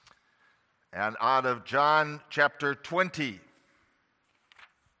and out of John chapter 20.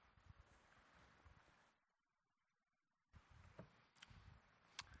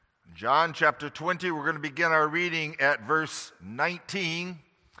 John chapter 20, we're going to begin our reading at verse 19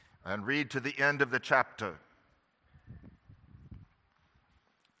 and read to the end of the chapter.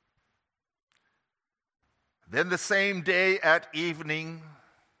 Then the same day at evening,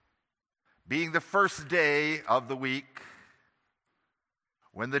 being the first day of the week,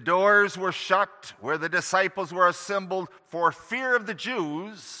 when the doors were shut where the disciples were assembled for fear of the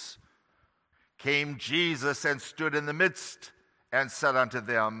Jews, came Jesus and stood in the midst and said unto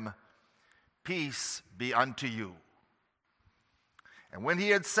them, Peace be unto you. And when he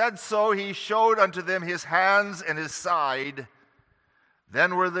had said so, he showed unto them his hands and his side.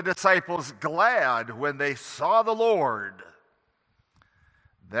 Then were the disciples glad when they saw the Lord.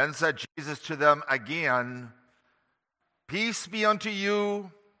 Then said Jesus to them again, Peace be unto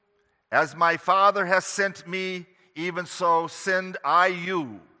you. As my Father has sent me, even so send I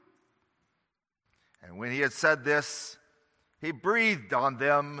you. And when he had said this, he breathed on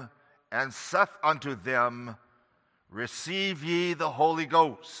them and saith unto them, Receive ye the Holy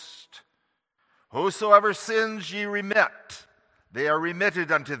Ghost. Whosoever sins ye remit, they are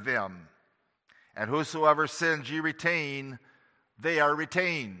remitted unto them. And whosoever sins ye retain, they are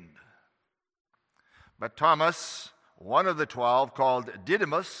retained. But Thomas, one of the 12, called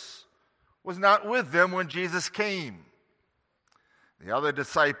Didymus, was not with them when Jesus came. The other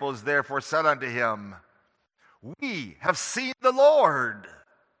disciples therefore said unto him, We have seen the Lord.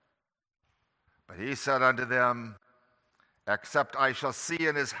 But he said unto them, Except I shall see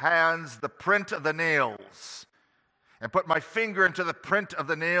in his hands the print of the nails, and put my finger into the print of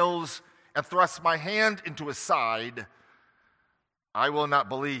the nails, and thrust my hand into his side, I will not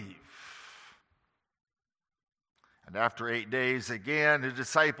believe. And after 8 days again, his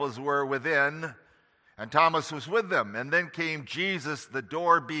disciples were within, and Thomas was with them. And then came Jesus, the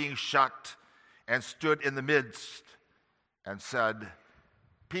door being shut, and stood in the midst, and said,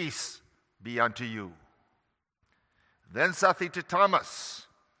 Peace be unto you. Then saith he to Thomas,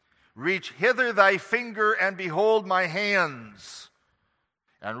 Reach hither thy finger, and behold my hands,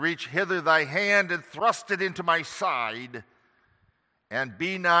 and reach hither thy hand, and thrust it into my side, and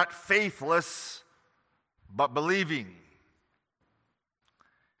be not faithless, but believing.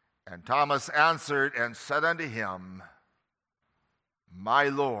 And Thomas answered and said unto him, My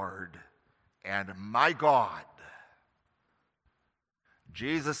Lord and my God.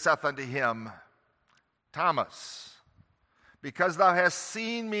 Jesus saith unto him, Thomas, because thou hast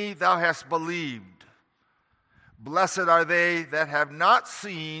seen me, thou hast believed. Blessed are they that have not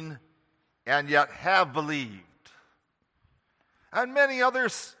seen and yet have believed. And many other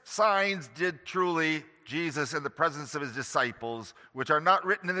signs did truly Jesus in the presence of his disciples, which are not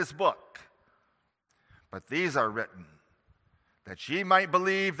written in this book. But these are written, that ye might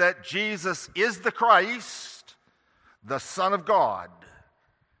believe that Jesus is the Christ, the Son of God,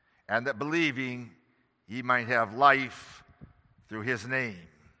 and that believing ye might have life through his name.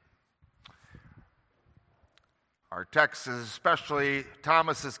 Our text is especially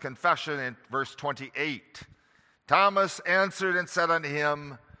Thomas's confession in verse 28. Thomas answered and said unto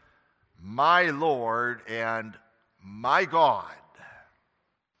him, My Lord and my God.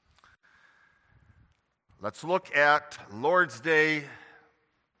 Let's look at Lord's Day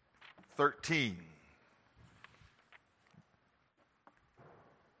 13.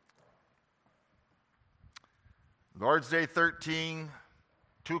 Lord's Day 13,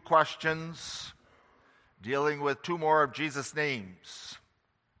 two questions dealing with two more of Jesus' names.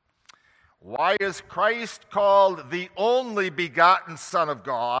 Why is Christ called the only begotten Son of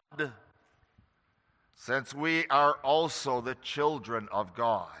God, since we are also the children of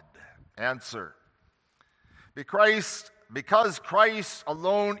God? Answer. Because Christ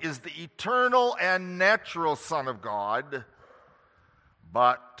alone is the eternal and natural Son of God,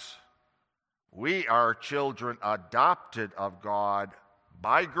 but we are children adopted of God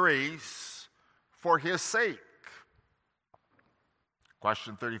by grace for his sake.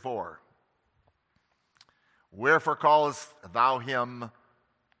 Question 34. Wherefore callest thou him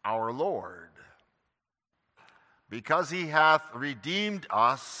our Lord? Because he hath redeemed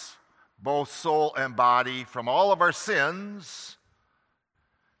us, both soul and body, from all of our sins,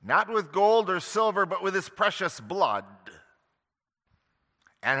 not with gold or silver, but with his precious blood,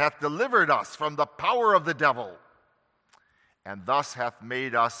 and hath delivered us from the power of the devil, and thus hath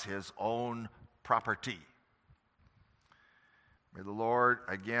made us his own property. May the Lord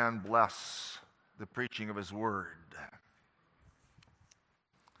again bless the preaching of his word.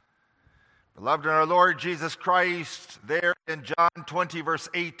 Beloved in our Lord Jesus Christ, there in John 20, verse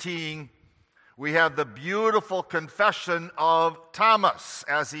 18, we have the beautiful confession of Thomas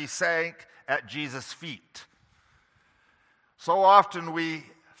as he sank at Jesus' feet. So often we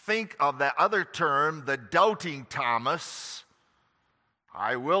think of that other term, the doubting Thomas.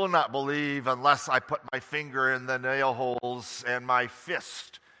 I will not believe unless I put my finger in the nail holes and my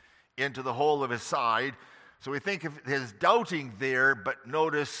fist into the hole of his side. So we think of his doubting there, but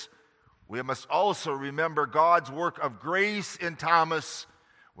notice we must also remember God's work of grace in Thomas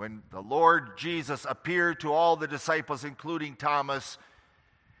when the Lord Jesus appeared to all the disciples, including Thomas,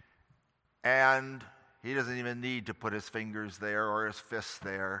 and he doesn't even need to put his fingers there or his fists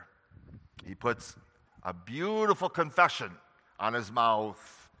there. He puts a beautiful confession on his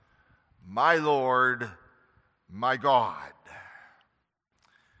mouth, my Lord, my God.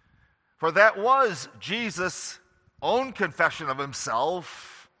 For that was Jesus' own confession of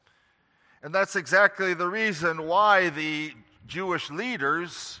himself, and that's exactly the reason why the Jewish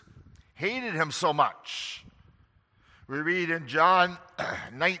leaders hated him so much. We read in John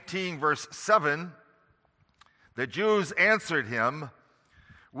 19, verse 7, the Jews answered him,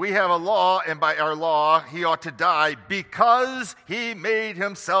 "We have a law, and by our law he ought to die because he made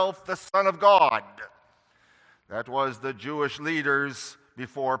himself the Son of God." That was the Jewish leaders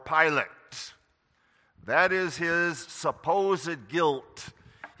before Pilate. That is his supposed guilt.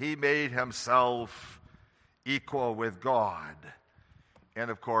 He made himself equal with God. And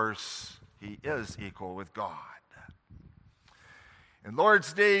of course, he is equal with God. In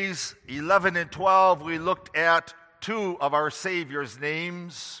Lord's Days 11 and 12, we looked at two of our Savior's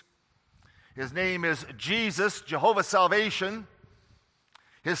names. His name is Jesus, Jehovah's Salvation.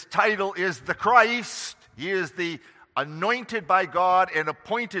 His title is the Christ. He is the anointed by God and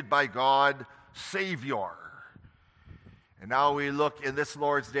appointed by God Savior. And now we look in this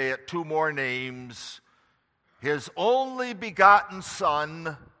Lord's Day at two more names, his only begotten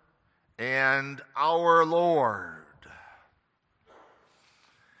Son and our Lord.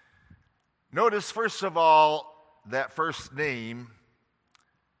 Notice, first of all, that first name,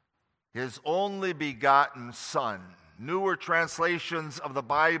 his only begotten Son. Newer translations of the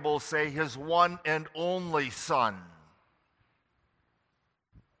Bible say his one and only Son.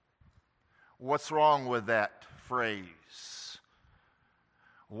 What's wrong with that phrase?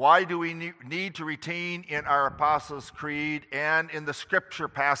 Why do we need to retain in our Apostles' Creed and in the scripture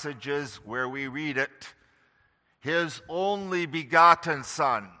passages where we read it, his only begotten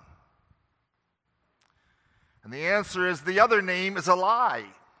Son? And the answer is the other name is a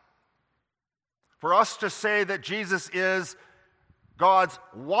lie. For us to say that Jesus is God's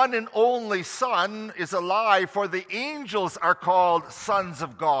one and only Son is a lie, for the angels are called sons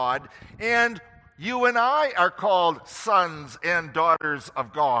of God, and you and I are called sons and daughters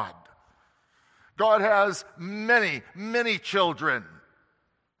of God. God has many, many children,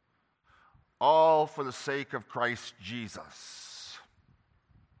 all for the sake of Christ Jesus.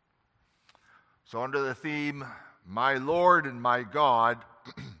 So under the theme, my Lord and my God,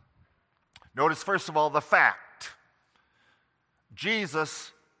 notice first of all the fact.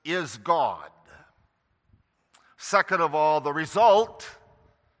 Jesus is God. Second of all, the result,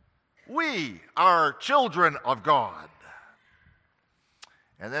 we are children of God.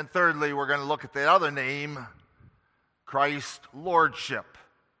 And then thirdly, we're going to look at the other name, Christ Lordship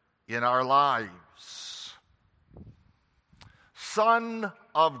in our lives. Son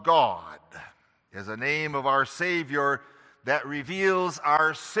of God is a name of our Savior that reveals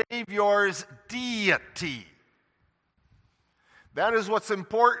our Savior's deity. That is what's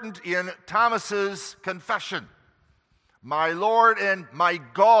important in Thomas's confession. My Lord and my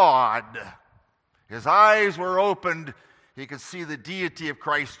God. His eyes were opened. He could see the deity of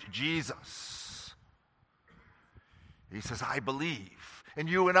Christ Jesus. He says, I believe. And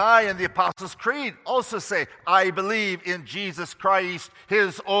you and I in the Apostles' Creed also say, I believe in Jesus Christ,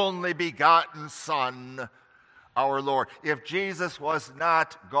 his only begotten Son, our Lord. If Jesus was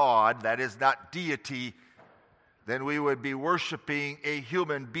not God, that is not deity, then we would be worshiping a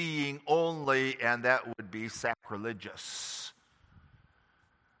human being only, and that would be sacrilegious.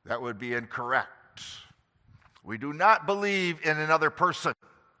 That would be incorrect. We do not believe in another person.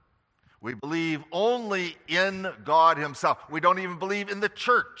 We believe only in God himself. We don't even believe in the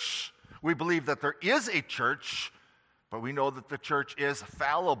church. We believe that there is a church, but we know that the church is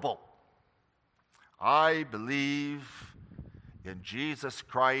fallible. I believe in Jesus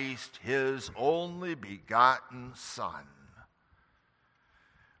Christ, his only begotten Son.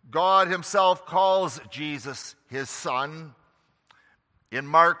 God himself calls Jesus his Son. In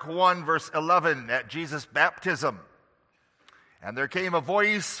Mark 1, verse 11, at Jesus' baptism, and there came a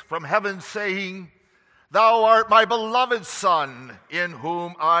voice from heaven saying, Thou art my beloved Son, in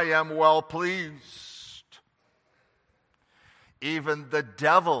whom I am well pleased. Even the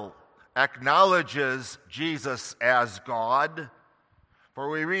devil acknowledges Jesus as God. For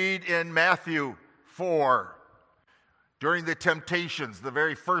we read in Matthew 4, during the temptations, the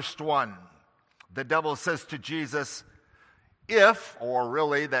very first one, the devil says to Jesus, if, or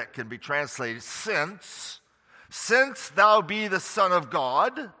really that can be translated since thou be the Son of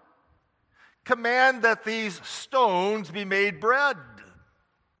God, command that these stones be made bread.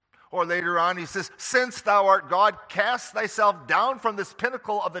 Or later on he says, since thou art God, cast thyself down from this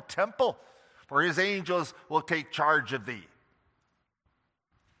pinnacle of the temple, for his angels will take charge of thee.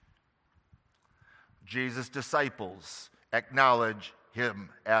 Jesus' disciples acknowledge him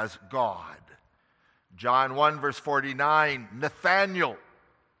as God. John 1 verse 49, Nathanael,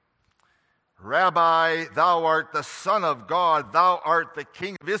 Rabbi, thou art the Son of God, thou art the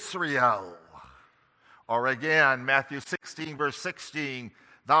King of Israel. Or again, Matthew 16 verse 16,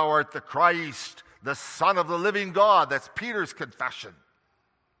 thou art the Christ, the Son of the living God. That's Peter's confession.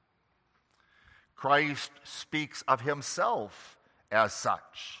 Christ speaks of himself as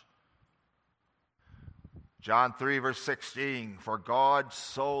such. John 3 verse 16, for God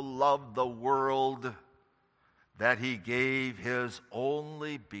so loved the world that he gave his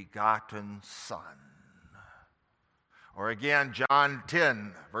only begotten Son. Or again, John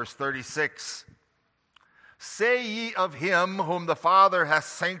 10 verse 36, say ye of him whom the Father hath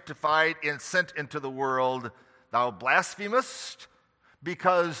sanctified and sent into the world, thou blasphemest,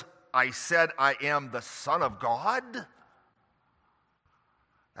 because I said I am the Son of God?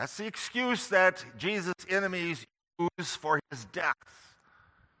 That's the excuse that Jesus' enemies use for his death.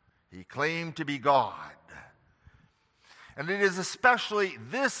 He claimed to be God. And it is especially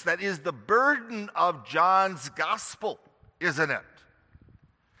this that is the burden of John's gospel, isn't it?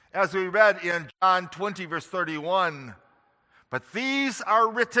 As we read in John 20, verse 31, but these are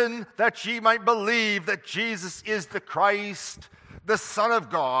written that ye might believe that Jesus is the Christ, the Son of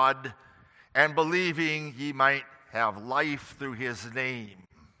God, and believing ye might have life through his name.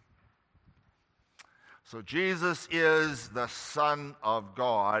 So Jesus is the Son of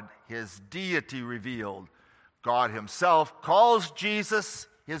God, his deity revealed. God himself calls Jesus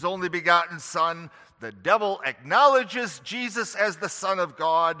his only begotten Son. The devil acknowledges Jesus as the Son of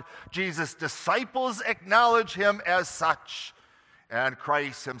God. Jesus' disciples acknowledge him as such. And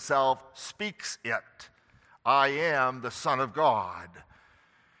Christ himself speaks it. I am the Son of God.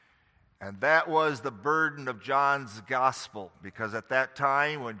 And that was the burden of John's gospel, because at that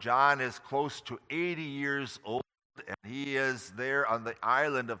time when John is close to 80 years old and he is there on the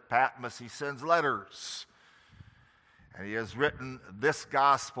island of Patmos, he sends letters. And he has written this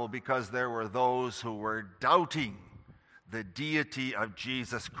gospel because there were those who were doubting the deity of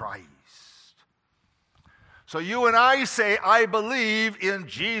Jesus Christ. So you and I say, I believe in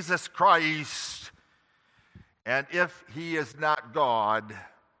Jesus Christ, and if he is not God,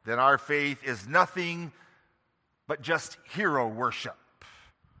 then our faith is nothing but just hero worship,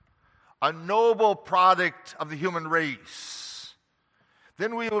 a noble product of the human race.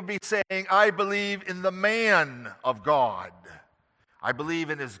 Then we would be saying, I believe in the man of God. I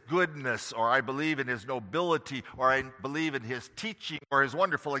believe in his goodness, or I believe in his nobility, or I believe in his teaching, or his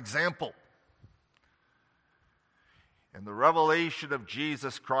wonderful example. In the revelation of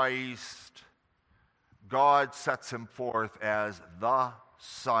Jesus Christ, God sets him forth as the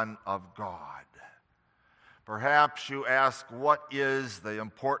Son of God. Perhaps you ask, what is the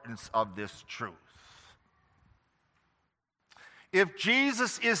importance of this truth? If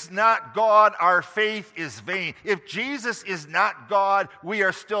Jesus is not God, our faith is vain. If Jesus is not God, we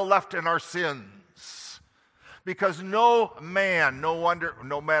are still left in our sins. Because no man,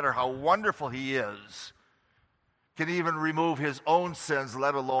 no matter how wonderful he is, can even remove his own sins,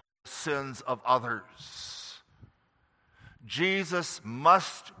 let alone sins of others. Jesus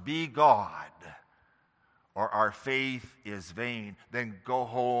must be God, or our faith is vain. Then go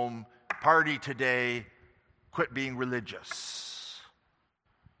home, party today, quit being religious.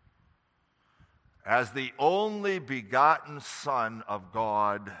 As the only begotten Son of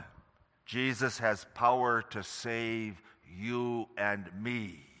God, Jesus has power to save you and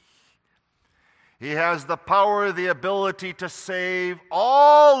me. He has the power, the ability to save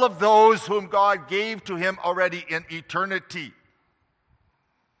all of those whom God gave to him already in eternity.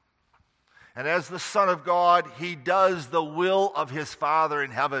 And as the Son of God, he does the will of his Father in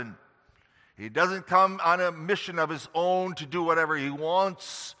heaven. He doesn't come on a mission of his own to do whatever he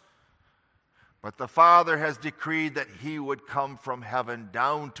wants, but the Father has decreed that he would come from heaven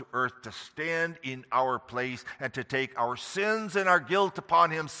down to earth to stand in our place and to take our sins and our guilt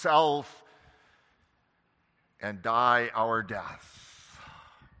upon himself, and die our death.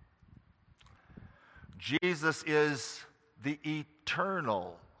 Jesus is the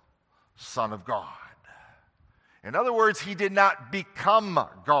eternal Son of God. In other words, he did not become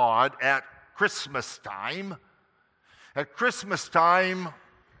God at Christmas time. At Christmas time,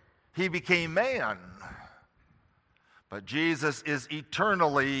 he became man. But Jesus is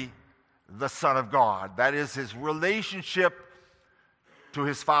eternally the Son of God. That is his relationship to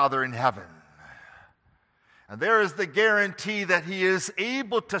his Father in heaven. And there is the guarantee that he is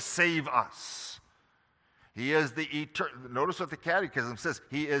able to save us. He is the eternal, notice what the Catechism says,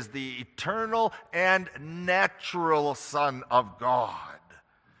 he is the eternal and natural Son of God.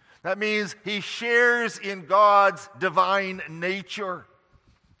 That means he shares in God's divine nature.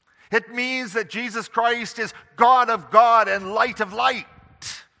 It means that Jesus Christ is God of God and light of light.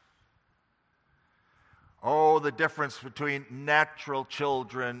 Oh, the difference between natural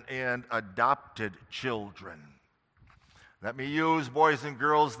children and adopted children. Let me use, boys and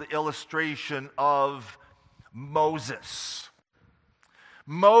girls, the illustration of Moses.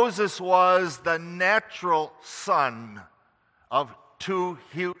 Moses was the natural son of two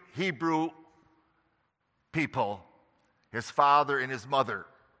Hebrew people, his father and his mother.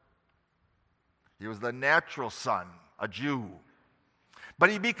 He was the natural son, a Jew. But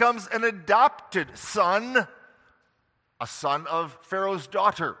he becomes an adopted son, a son of Pharaoh's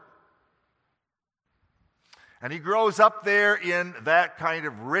daughter. And he grows up there in that kind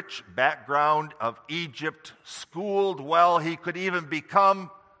of rich background of Egypt, schooled well. He could even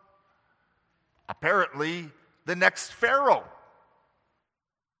become, apparently, the next Pharaoh.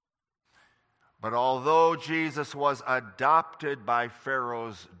 But although Jesus was adopted by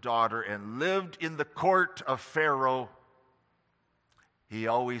Pharaoh's daughter and lived in the court of Pharaoh, he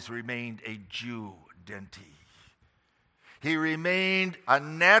always remained a Jew, didn't he? He remained a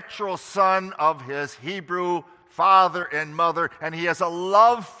natural son of his Hebrew father and mother, and he has a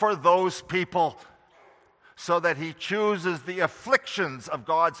love for those people so that he chooses the afflictions of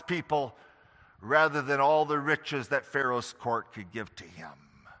God's people rather than all the riches that Pharaoh's court could give to him.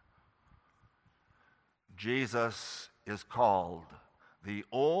 Jesus is called the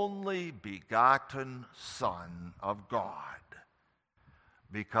only begotten Son of God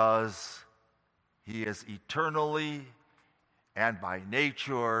because he is eternally and by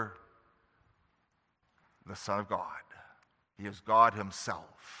nature the Son of God. He is God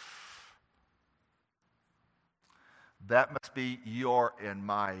himself. That must be your and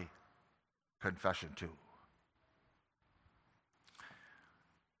my confession too.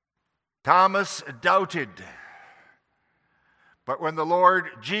 Thomas doubted, but when the Lord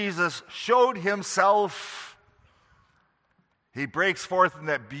Jesus showed himself, he breaks forth in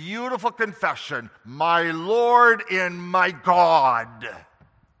that beautiful confession, "My Lord and my God."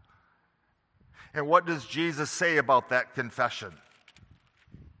 And what does Jesus say about that confession?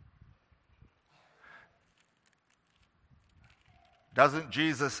 Doesn't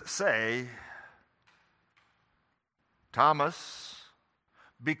Jesus say, "Thomas,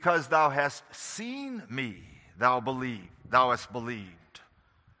 because thou hast seen me, thou hast believed.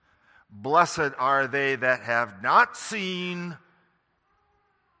 Blessed are they that have not seen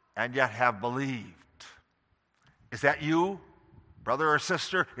and yet have believed." Is that you, brother or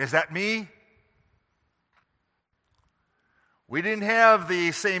sister? Is that me? We didn't have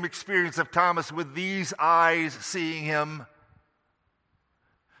the same experience of Thomas with these eyes seeing him,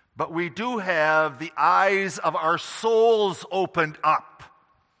 but we do have the eyes of our souls opened up.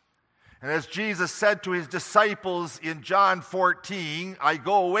 And as Jesus said to his disciples in John 14, "I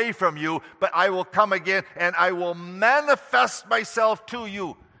go away from you, but I will come again, and I will manifest myself to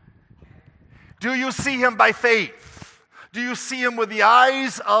you." Do you see him by faith? Do you see him with the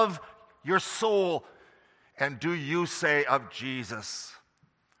eyes of your soul? And do you say of Jesus,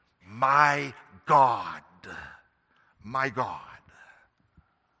 "My God, my God"?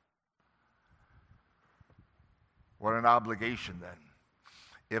 What an obligation then.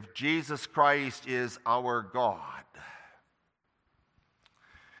 If Jesus Christ is our God,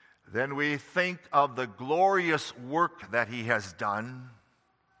 then we think of the glorious work that he has done,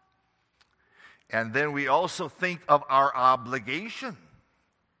 and then we also think of our obligation.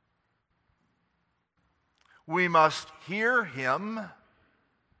 We must hear him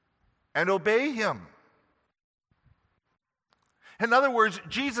and obey him. In other words,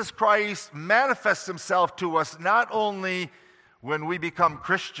 Jesus Christ manifests himself to us not only when we become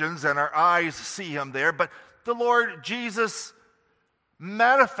Christians and our eyes see him there, but the Lord Jesus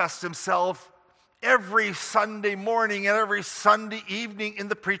manifests himself every Sunday morning and every Sunday evening in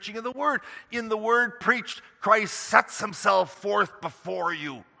the preaching of the Word. In the Word preached, Christ sets himself forth before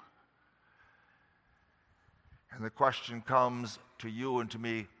you. And the question comes to you and to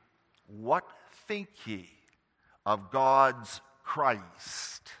me, what think ye of God's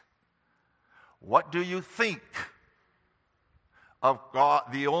Christ? What do you think of God,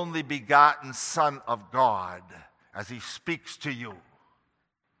 the only begotten Son of God, as he speaks to you?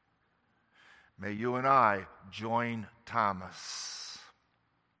 May you and I join Thomas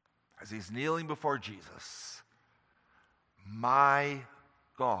as he's kneeling before Jesus. My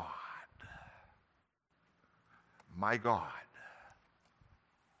God, my God.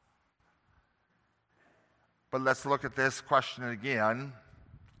 But let's look at this question again.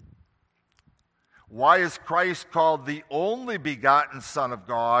 Why is Christ called the only begotten Son of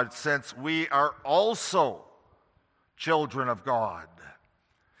God, since we are also children of God?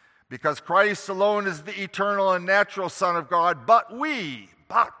 Because Christ alone is the eternal and natural Son of God, but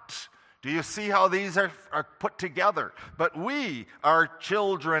do you see how these are put together? But we are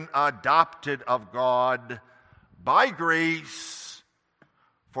children adopted of God by grace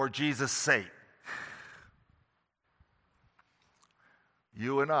for Jesus' sake.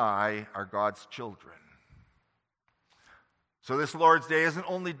 You and I are God's children. So this Lord's Day isn't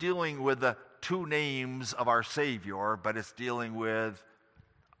only dealing with the two names of our Savior, but it's dealing with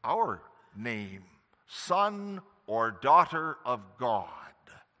our name, son or daughter of God,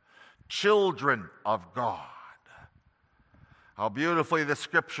 children of God. How beautifully the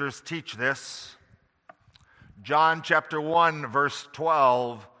Scriptures teach this. John chapter 1, verse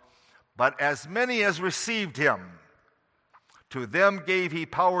 12, but as many as received him, to them gave he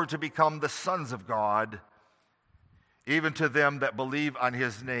power to become the sons of God, even to them that believe on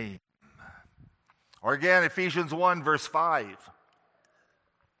his name. Or again, Ephesians 1, verse 5.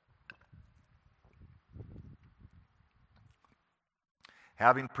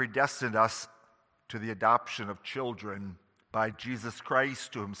 Having predestined us to the adoption of children by Jesus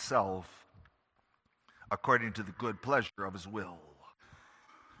Christ to himself, according to the good pleasure of his will.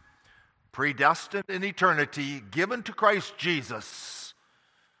 Predestined in eternity, given to Christ Jesus,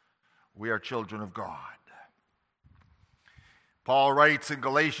 we are children of God. Paul writes in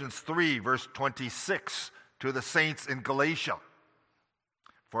Galatians 3, verse 26, to the saints in Galatia,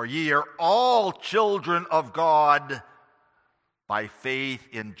 for ye are all children of God by faith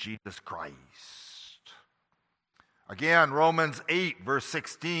in Jesus Christ. Again, Romans 8, verse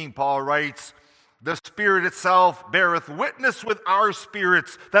 16, Paul writes, the Spirit itself beareth witness with our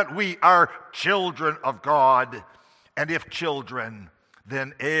spirits that we are children of God. And if children,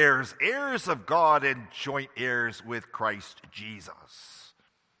 then heirs, heirs of God and joint heirs with Christ Jesus.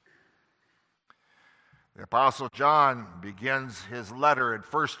 The Apostle John begins his letter in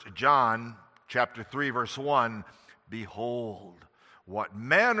 1 John chapter 3, verse 1. Behold, what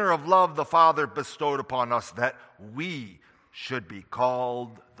manner of love the Father bestowed upon us, that we should be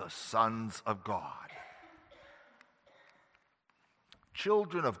called the sons of God.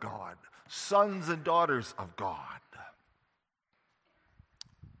 Children of God, sons and daughters of God.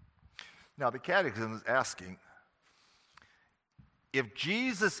 Now the Catechism is asking, if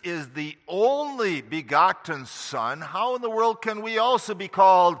Jesus is the only begotten Son, how in the world can we also be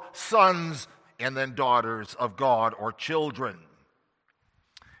called sons and then daughters of God, or children?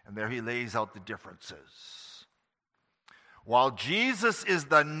 And there he lays out the differences. While Jesus is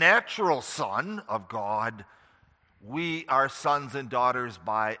the natural Son of God, we are sons and daughters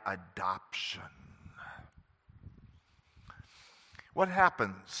by adoption. What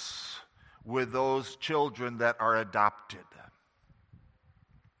happens with those children that are adopted?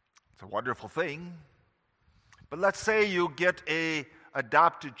 It's a wonderful thing. But let's say you get an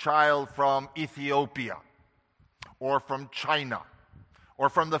adopted child from Ethiopia, or from China, or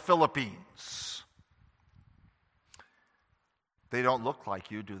from the Philippines. They don't look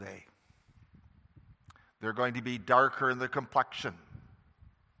like you, do they? They're going to be darker in their complexion.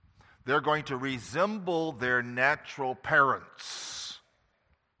 They're going to resemble their natural parents.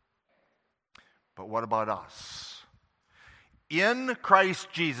 But what about us? In Christ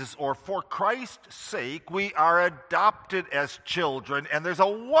Jesus, or for Christ's sake, we are adopted as children, and there's a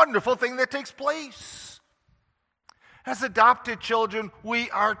wonderful thing that takes place. As adopted children, we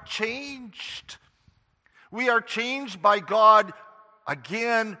are changed. We are changed by God,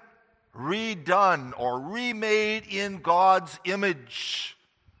 again, redone or remade in God's image.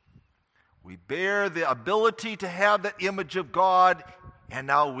 We bear the ability to have the image of God, and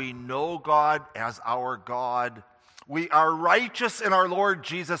now we know God as our God. We are righteous in our Lord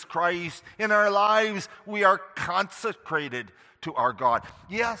Jesus Christ. In our lives, we are consecrated to our God.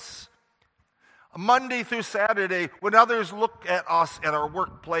 Yes, Monday through Saturday, when others look at us at our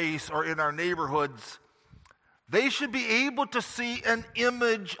workplace or in our neighborhoods, They should be able to see an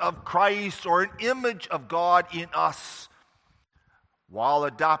image of Christ or an image of God in us. While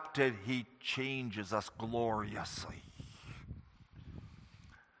adopted, he changes us gloriously.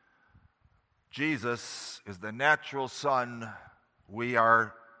 Jesus is the natural son. We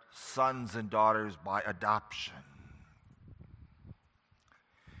are sons and daughters by adoption.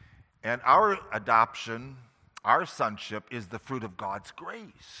 And our adoption, our sonship, is the fruit of God's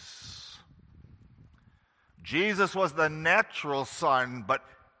grace. Jesus was the natural son, but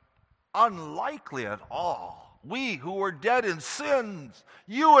unlikely at all. We who were dead in sins,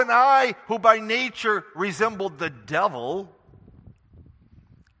 you and I who by nature resembled the devil,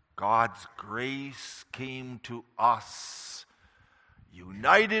 God's grace came to us,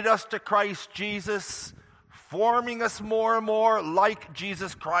 united us to Christ Jesus, forming us more and more like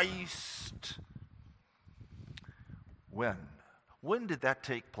Jesus Christ. When? When did that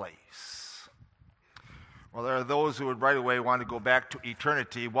take place? Well, there are those who would right away want to go back to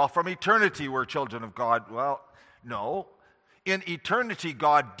eternity. Well, from eternity we're children of God. Well, no. In eternity,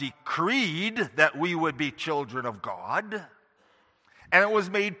 God decreed that we would be children of God. And it was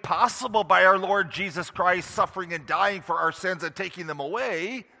made possible by our Lord Jesus Christ suffering and dying for our sins and taking them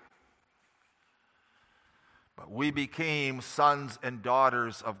away. But we became sons and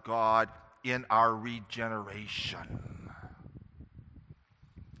daughters of God in our regeneration.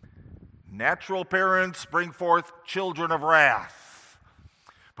 Natural parents bring forth children of wrath.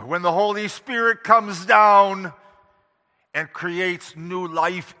 But when the Holy Spirit comes down and creates new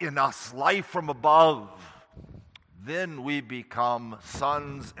life in us, life from above, then we become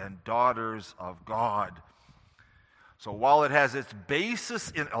sons and daughters of God. So while it has its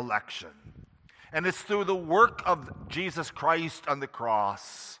basis in election, and it's through the work of Jesus Christ on the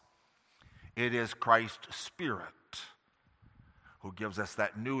cross, it is Christ's Spirit who gives us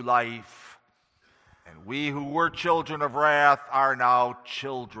that new life. And we who were children of wrath are now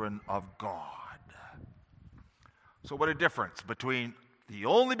children of God. So what a difference between the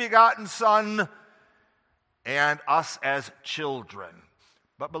only begotten Son and us as children.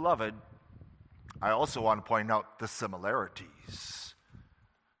 But beloved, I also want to point out the similarities.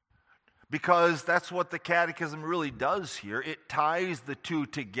 Because that's what the Catechism really does here. It ties the two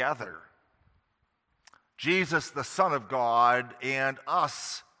together. Jesus, the Son of God, and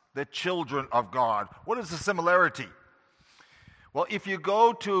us, the children of God. What is the similarity? Well, if you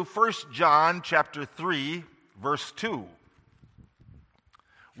go to 1 John chapter 3, verse 2,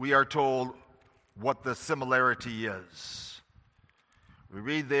 we are told what the similarity is. We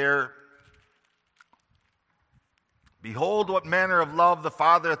read there, "Behold, what manner of love the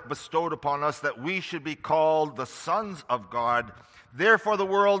Father hath bestowed upon us, that we should be called the sons of God. Therefore the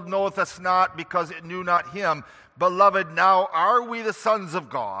world knoweth us not, because it knew not him. Beloved, now are we the sons of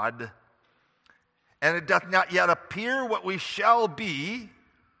God, and it doth not yet appear what we shall be,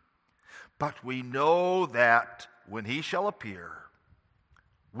 but we know that when he shall appear,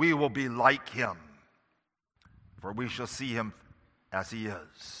 we will be like him, for we shall see him as he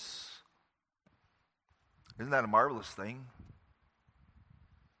is." Isn't that a marvelous thing?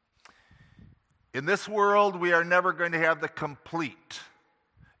 In this world, we are never going to have the complete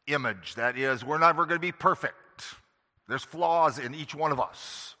image. That is, we're never going to be perfect. There's flaws in each one of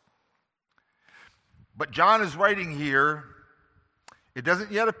us. But John is writing here, it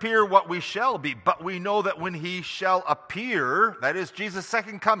doesn't yet appear what we shall be, but we know that when he shall appear, that is Jesus'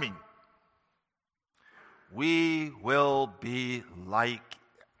 second coming, we will be like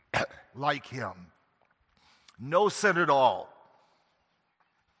him. No sin at all.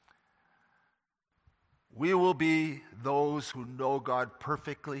 We will be those who know God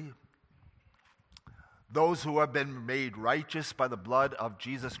perfectly, those who have been made righteous by the blood of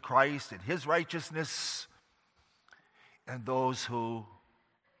Jesus Christ and his righteousness, and those who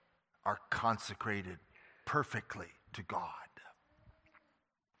are consecrated perfectly to God.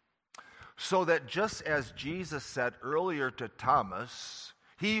 So that just as Jesus said earlier to Thomas,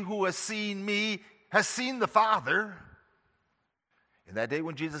 "He who has seen me has seen the Father," in that day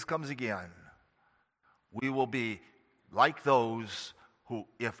when Jesus comes again, we will be like those who,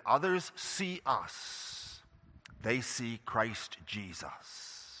 if others see us, they see Christ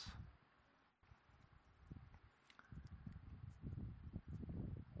Jesus.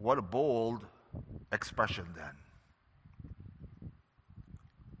 What a bold expression then.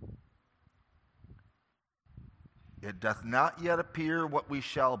 It doth not yet appear what we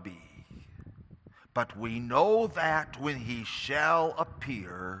shall be, but we know that when he shall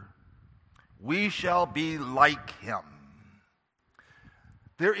appear, we shall be like him.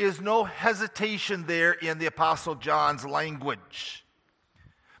 There is no hesitation there in the Apostle John's language.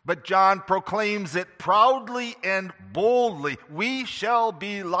 But John proclaims it proudly and boldly. We shall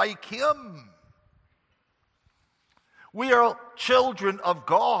be like him. We are children of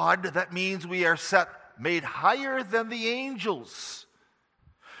God. That means we are made higher than the angels.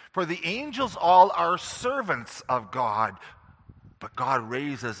 For the angels all are servants of God. But God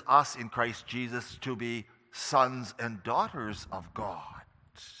raises us in Christ Jesus to be sons and daughters of God.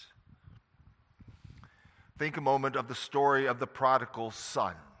 Think a moment of the story of the prodigal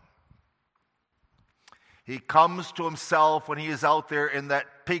son. He comes to himself when he is out there in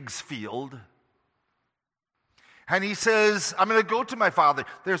that pig's field. And he says, I'm going to go to my father.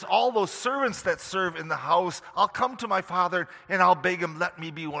 There's all those servants that serve in the house. I'll come to my father and I'll beg him, let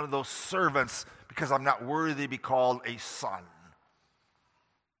me be one of those servants because I'm not worthy to be called a son.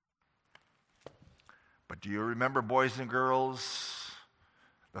 But do you remember, boys and girls?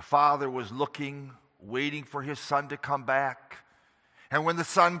 The father was looking, waiting for his son to come back. And when the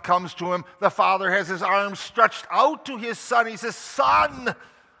son comes to him, the father has his arms stretched out to his son. He says, son,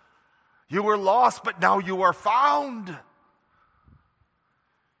 you were lost, but now you are found.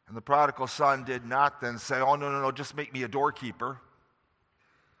 And the prodigal son did not then say, oh, no, just make me a doorkeeper.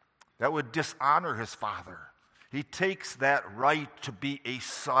 That would dishonor his father. He takes that right to be a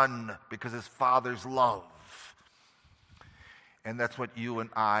son because his father's love. And that's what you and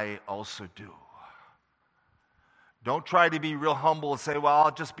I also do. Don't try to be real humble and say, well,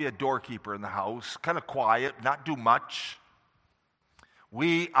 I'll just be a doorkeeper in the house, kind of quiet, not do much.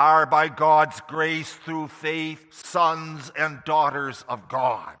 We are, by God's grace, through faith, sons and daughters of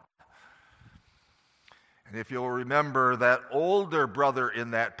God. And if you'll remember that older brother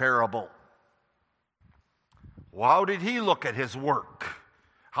in that parable, how did he look at his work?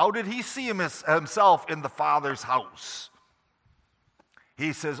 How did he see himself in the Father's house?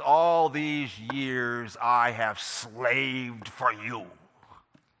 He says, all these years I have slaved for you.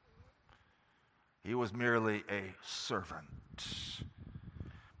 He was merely a servant.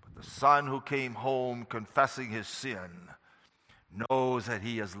 But the son who came home confessing his sin knows that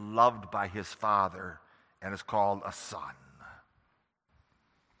he is loved by his father and is called a son.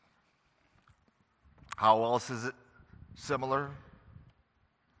 How else is it similar?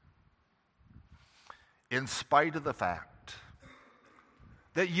 In spite of the fact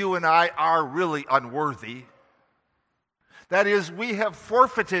that you and I are really unworthy, that is, we have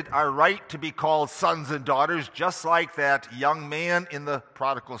forfeited our right to be called sons and daughters, just like that young man in the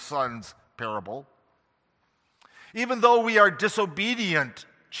prodigal son's parable. Even though we are disobedient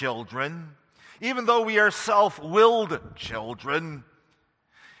children, even though we are self-willed children,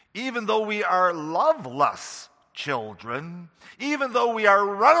 even though we are loveless children, even though we are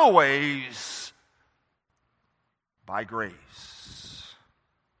runaways, by grace,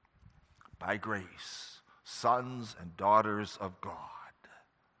 sons and daughters of God.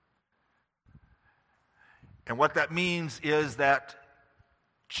 And what that means is that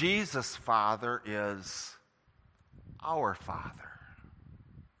Jesus' Father is our Father.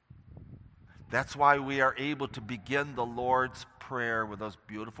 That's why we are able to begin the Lord's Prayer with those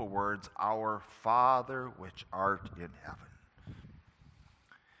beautiful words, Our Father which art in heaven.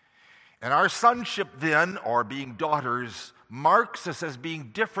 And our sonship then, or being daughters, marks us as being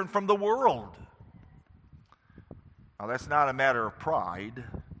different from the world. Now, that's not a matter of pride,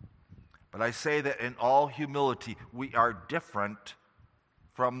 but I say that in all humility, we are different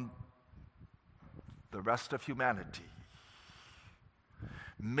from the rest of humanity.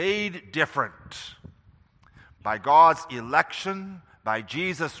 Made different by God's election, by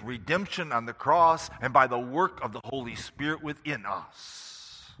Jesus' redemption on the cross, and by the work of the Holy Spirit within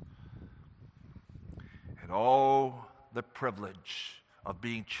us. And oh, the privilege of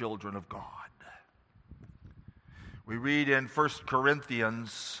being children of God. We read in 1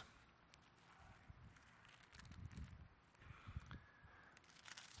 Corinthians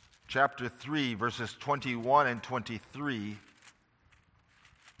chapter 3, verses 21 and 23.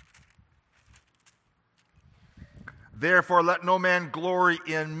 Therefore, let no man glory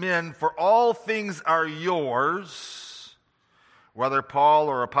in men, for all things are yours, whether Paul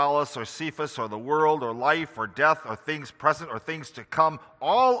or Apollos or Cephas or the world or life or death or things present or things to come,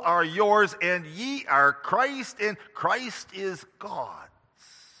 all are yours, and ye are Christ, and Christ is God's.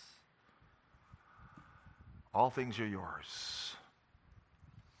 All things are yours.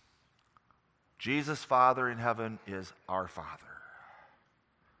 Jesus' Father in heaven is our Father.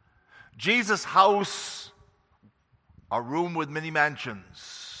 Jesus' house, a room with many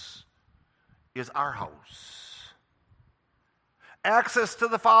mansions, is our house. Access to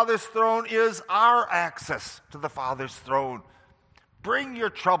the Father's throne is our access to the Father's throne. Bring your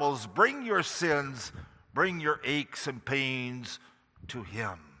troubles, bring your sins, bring your aches and pains to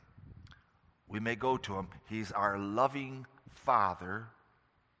Him. we may go to him. He's our loving Father.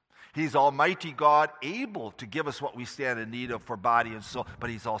 He's Almighty God, able to give us what we stand in need of for body and soul, but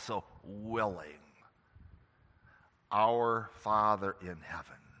he's also willing. Our Father in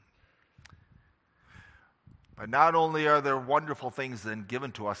heaven. But not only are there wonderful things then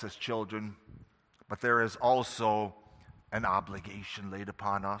given to us as children, but there is also an obligation laid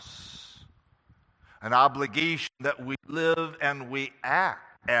upon us. An obligation that we live and we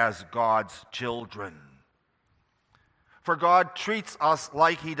act as God's children. For God treats us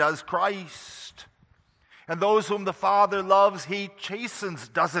like he does Christ. And those whom the Father loves, he chastens,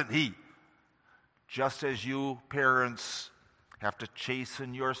 doesn't he? Just as you parents have to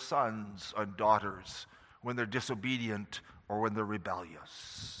chasten your sons and daughters when they're disobedient or when they're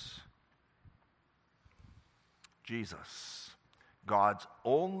rebellious. Jesus, God's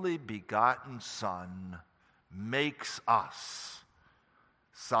only begotten Son, makes us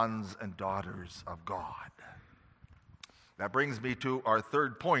sons and daughters of God. That brings me to our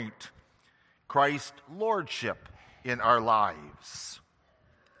third point, Christ's Lordship in our lives.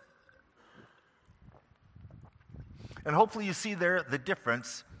 And hopefully you see there the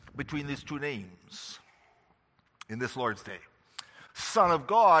difference between these two names in this Lord's Day. Son of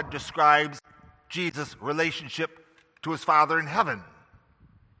God describes Jesus' relationship to his Father in heaven.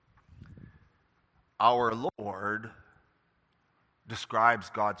 Our Lord describes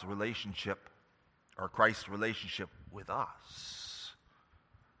God's relationship, or Christ's relationship with us.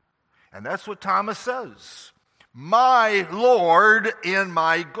 And that's what Thomas says. My Lord and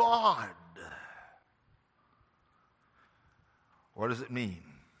my God. What does it mean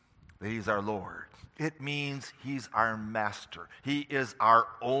that he's our Lord? It means he's our master. He is our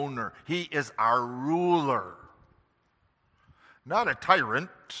owner. He is our ruler. Not a tyrant,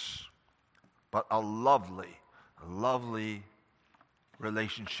 but a lovely, lovely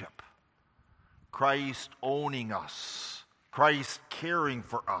relationship. Christ owning us. Christ caring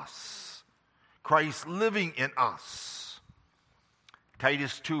for us. Christ living in us.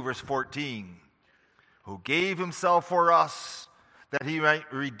 Titus 2 verse 14. Who gave himself for us, that he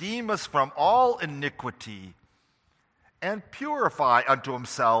might redeem us from all iniquity and purify unto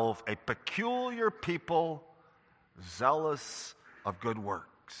himself a peculiar people, zealous of good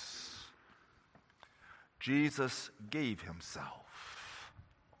works. Jesus gave himself.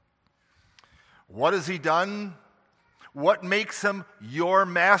 What has he done? What makes him your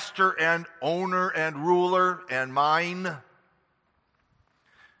master and owner and ruler and mine?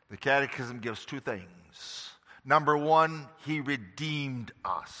 The Catechism gives two things. Number one, he redeemed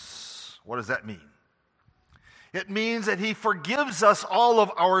us. What does that mean? It means that he forgives us all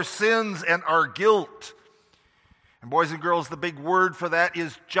of our sins and our guilt. And boys and girls, the big word for that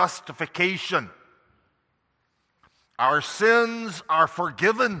is justification. Our sins are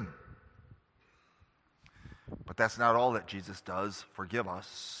forgiven. But that's not all that Jesus does, forgive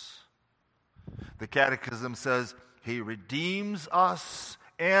us. The Catechism says he redeems us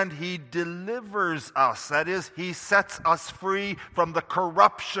and he delivers us. That is, he sets us free from the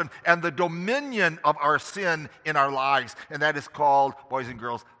corruption and the dominion of our sin in our lives. And that is called, boys and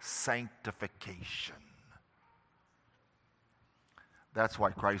girls, sanctification. That's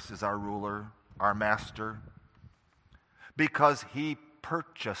why Christ is our ruler, our master. Because he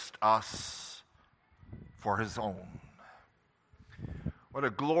purchased us for his own. What a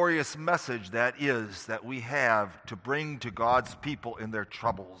glorious message that is that we have to bring to God's people in their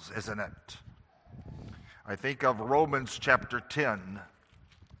troubles, isn't it? I think of Romans chapter 10.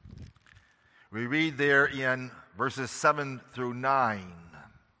 We read there in verses 7 through 9.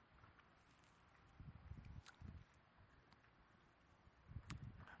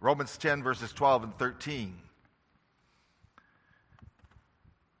 Romans 10 verses 12 and 13.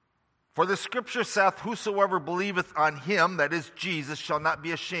 For the scripture saith, whosoever believeth on him, that is Jesus, shall not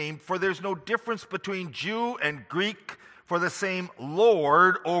be ashamed. For there's no difference between Jew and Greek, for the same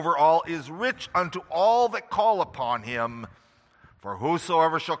Lord over all is rich unto all that call upon him. For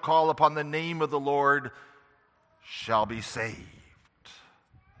whosoever shall call upon the name of the Lord shall be saved.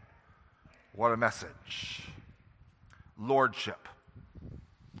 What a message. Lordship.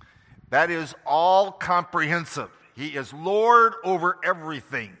 That is all comprehensive. He is Lord over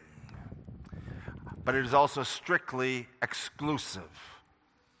everything. But it is also strictly exclusive.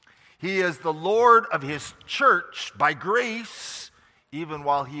 He is the Lord of his church by grace, even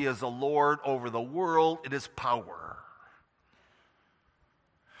while he is a Lord over the world in his power.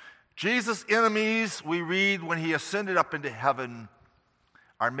 Jesus' enemies, we read, when he ascended up into heaven,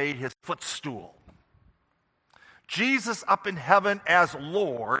 are made his footstool. Jesus up in heaven as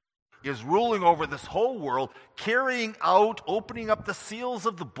Lord is ruling over this whole world, carrying out, opening up the seals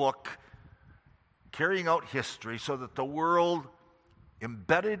of the book, carrying out history so that the world,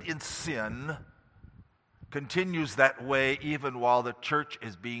 embedded in sin, continues that way even while the church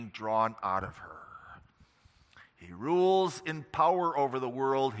is being drawn out of her. He rules in power over the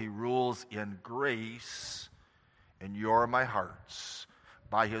world. He rules in grace in your and my hearts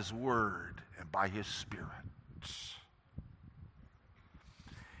by his word and by his Spirit.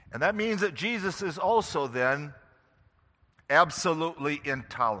 And that means that Jesus is also then absolutely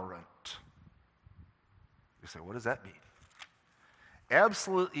intolerant. You say, what does that mean?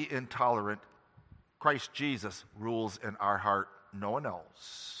 Absolutely intolerant. Christ Jesus rules in our heart, no one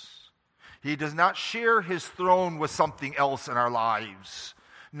else. He does not share his throne with something else in our lives.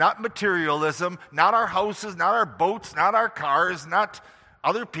 Not materialism, not our houses, not our boats, not our cars, not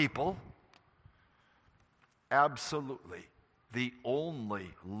other people. Absolutely, the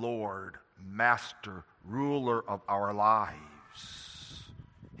only Lord, Master, ruler of our lives.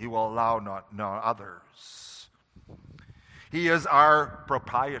 He will allow none others. He is our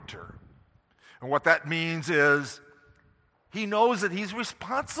proprietor. And what that means is he knows that he's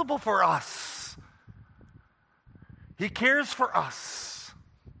responsible for us. He cares for us.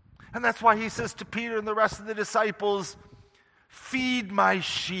 And that's why he says to Peter and the rest of the disciples, feed my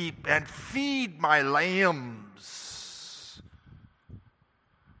sheep and feed my lambs.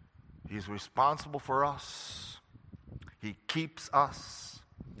 He's responsible for us. He keeps us.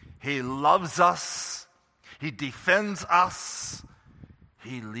 He loves us. He defends us.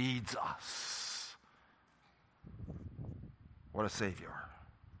 He leads us. What a Savior.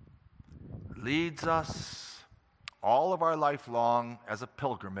 Leads us all of our life long as a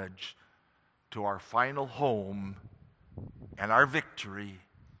pilgrimage to our final home and our victory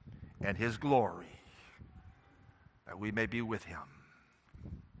and his glory, that we may be with him.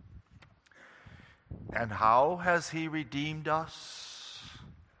 And how has he redeemed us?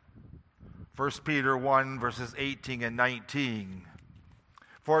 1 Peter 1, verses 18 and 19.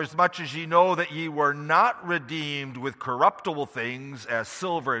 For as much as ye know that ye were not redeemed with corruptible things as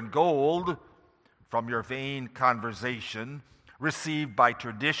silver and gold from your vain conversation received by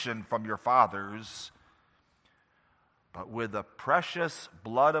tradition from your fathers, but with the precious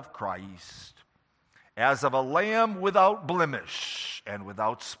blood of Christ, as of a lamb without blemish and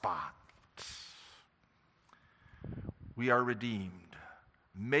without spot. We are redeemed,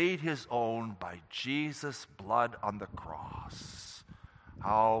 made his own by Jesus' blood on the cross.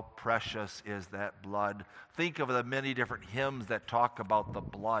 How precious is that blood. Think of the many different hymns that talk about the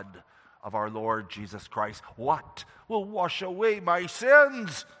blood of our Lord Jesus Christ. What will wash away my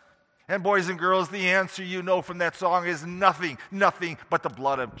sins? And boys and girls, the answer you know from that song is nothing but the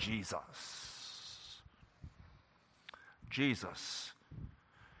blood of Jesus. Jesus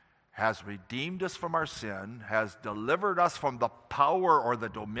has redeemed us from our sin, has delivered us from the power or the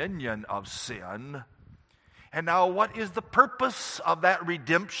dominion of sin. And now what is the purpose of that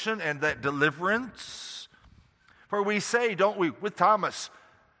redemption and that deliverance? For we say, don't we, with Thomas,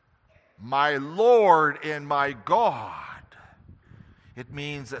 my Lord and my God. It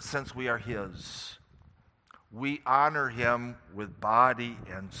means that since we are his, we honor him with body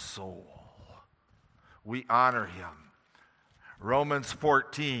and soul. We honor him. Romans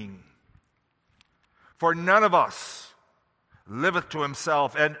 14. For none of us liveth to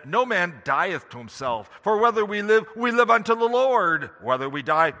himself, and no man dieth to himself. For whether we live unto the Lord. Whether we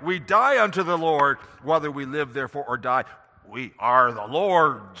die unto the Lord. Whether we live, therefore, or die, we are the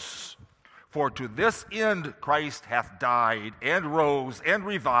Lord's. For to this end Christ hath died, and rose, and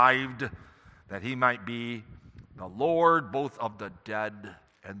revived, that he might be the Lord both of the dead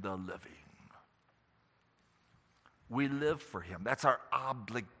and the living. We live for him. That's our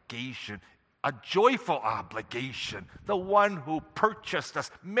obligation, a joyful obligation. The one who purchased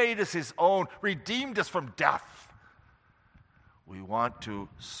us, made us his own, redeemed us from death. We want to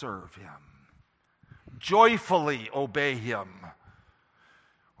serve him, joyfully obey him.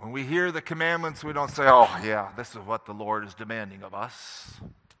 When we hear the commandments, we don't say, oh yeah, this is what the Lord is demanding of us.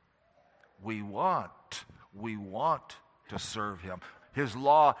 We want to serve him. His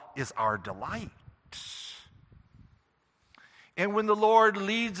law is our delight. And when the Lord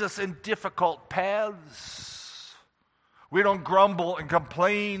leads us in difficult paths, we don't grumble and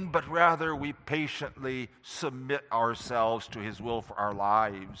complain, but rather we patiently submit ourselves to his will for our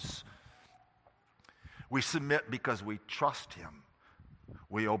lives. We submit because we trust him.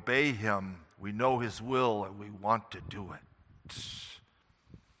 We obey him. We know his will, and we want to do it.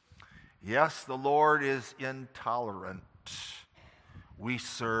 Yes, the Lord is intolerant. We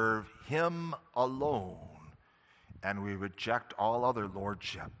serve him alone, and we reject all other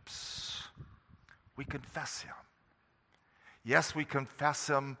lordships. We confess him. Yes, we confess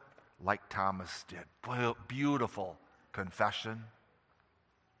him like Thomas did. Beautiful confession.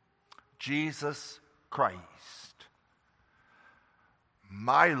 Jesus Christ,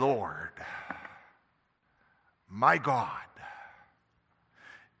 my Lord, my God.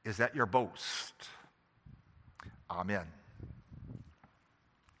 Is that your boast? Amen.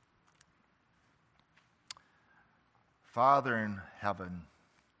 Father in heaven,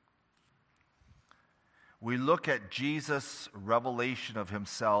 we look at Jesus' revelation of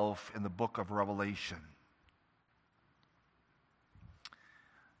himself in the book of Revelation.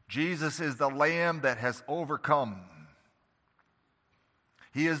 Jesus is the Lamb that has overcome.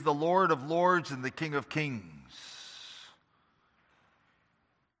 He is the Lord of lords and the King of kings.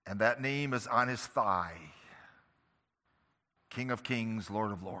 And that name is on his thigh. King of kings,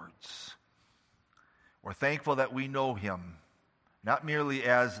 Lord of lords. We're thankful that we know him, not merely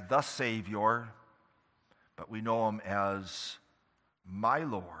as the Savior, but we know him as my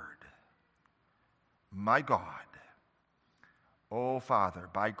Lord, my God. Oh, Father,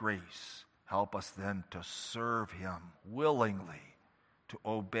 by grace, help us then to serve him willingly, to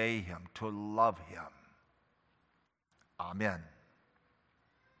obey him, to love him. Amen.